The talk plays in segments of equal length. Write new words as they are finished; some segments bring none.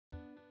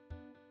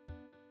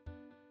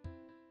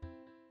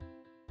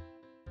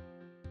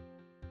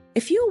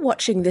If you're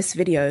watching this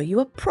video, you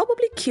are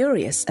probably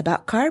curious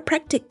about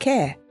chiropractic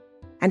care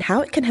and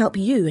how it can help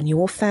you and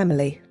your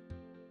family.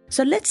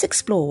 So let's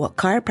explore what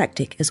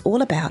chiropractic is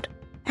all about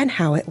and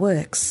how it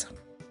works.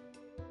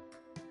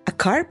 A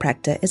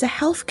chiropractor is a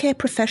healthcare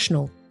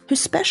professional who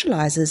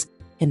specializes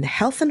in the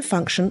health and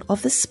function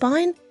of the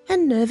spine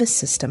and nervous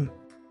system.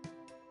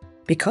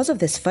 Because of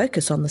this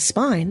focus on the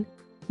spine,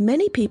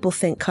 many people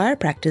think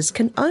chiropractors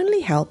can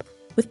only help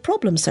with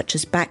problems such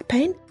as back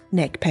pain,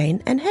 neck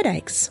pain, and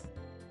headaches.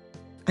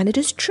 And it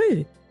is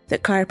true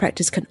that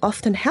chiropractors can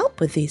often help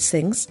with these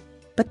things,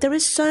 but there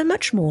is so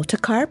much more to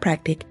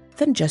chiropractic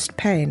than just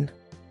pain.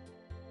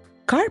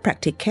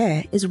 Chiropractic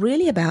care is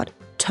really about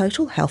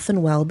total health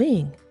and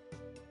well-being.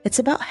 It's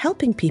about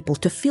helping people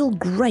to feel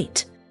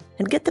great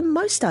and get the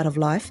most out of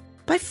life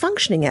by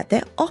functioning at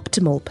their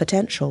optimal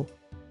potential.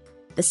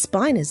 The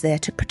spine is there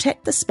to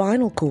protect the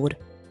spinal cord,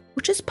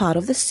 which is part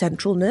of the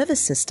central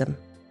nervous system.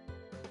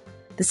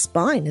 The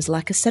spine is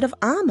like a set of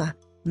armor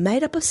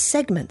made up of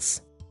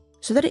segments,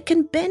 so that it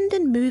can bend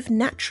and move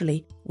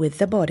naturally with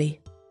the body.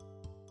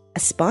 A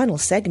spinal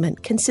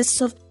segment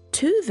consists of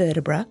 2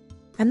 vertebrae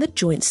and the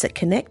joints that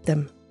connect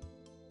them.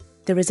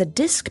 There is a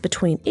disc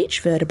between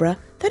each vertebra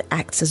that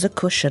acts as a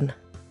cushion.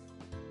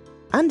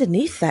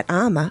 Underneath that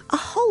armor, a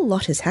whole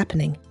lot is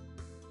happening.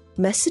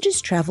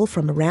 Messages travel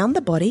from around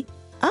the body,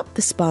 up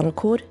the spinal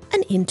cord,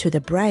 and into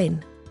the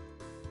brain.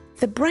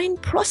 The brain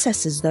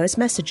processes those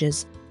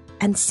messages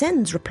and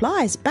sends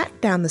replies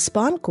back down the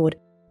spinal cord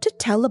to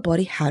tell the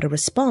body how to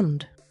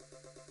respond.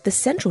 The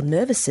central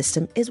nervous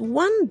system is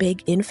one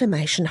big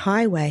information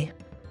highway,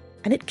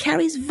 and it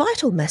carries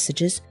vital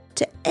messages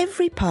to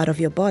every part of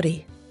your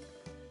body.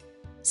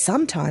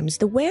 Sometimes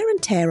the wear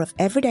and tear of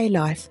everyday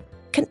life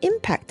can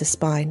impact the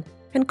spine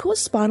and cause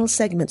spinal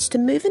segments to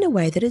move in a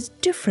way that is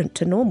different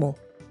to normal,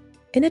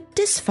 in a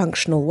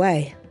dysfunctional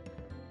way.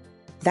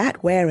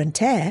 That wear and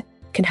tear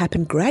can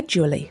happen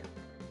gradually,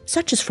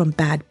 such as from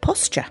bad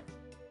posture,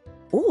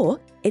 or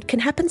it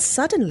can happen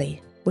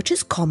suddenly, which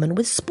is common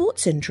with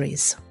sports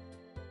injuries.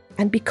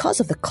 And because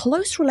of the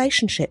close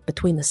relationship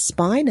between the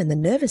spine and the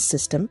nervous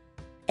system,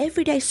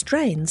 everyday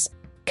strains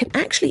can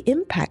actually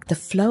impact the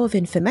flow of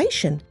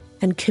information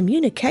and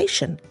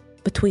communication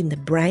between the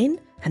brain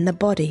and the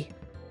body.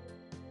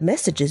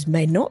 Messages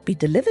may not be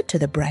delivered to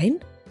the brain,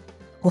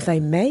 or they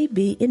may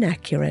be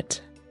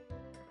inaccurate.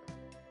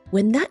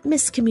 When that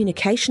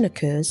miscommunication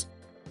occurs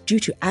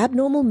due to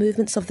abnormal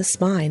movements of the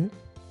spine,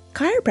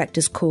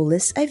 chiropractors call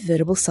this a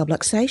vertebral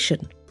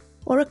subluxation,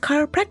 or a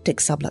chiropractic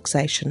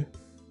subluxation.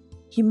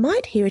 You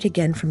might hear it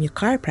again from your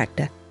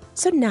chiropractor,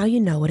 so now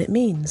you know what it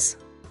means.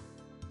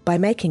 By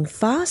making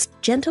fast,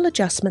 gentle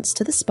adjustments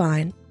to the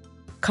spine,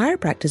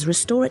 chiropractors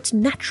restore its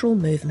natural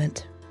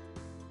movement.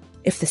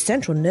 If the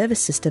central nervous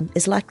system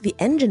is like the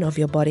engine of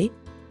your body,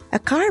 a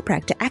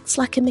chiropractor acts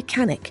like a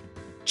mechanic,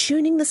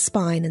 tuning the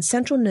spine and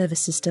central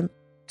nervous system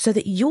so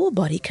that your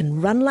body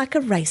can run like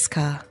a race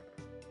car.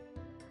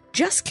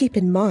 Just keep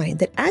in mind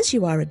that as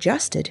you are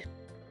adjusted,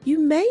 you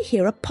may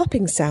hear a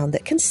popping sound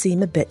that can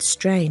seem a bit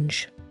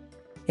strange.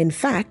 In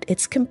fact,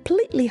 it's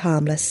completely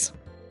harmless.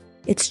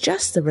 It's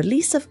just the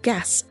release of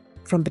gas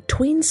from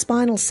between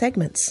spinal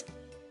segments,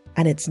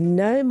 and it's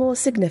no more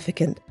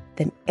significant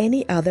than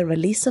any other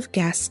release of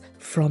gas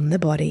from the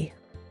body.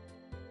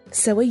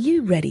 So are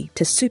you ready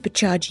to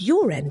supercharge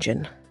your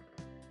engine?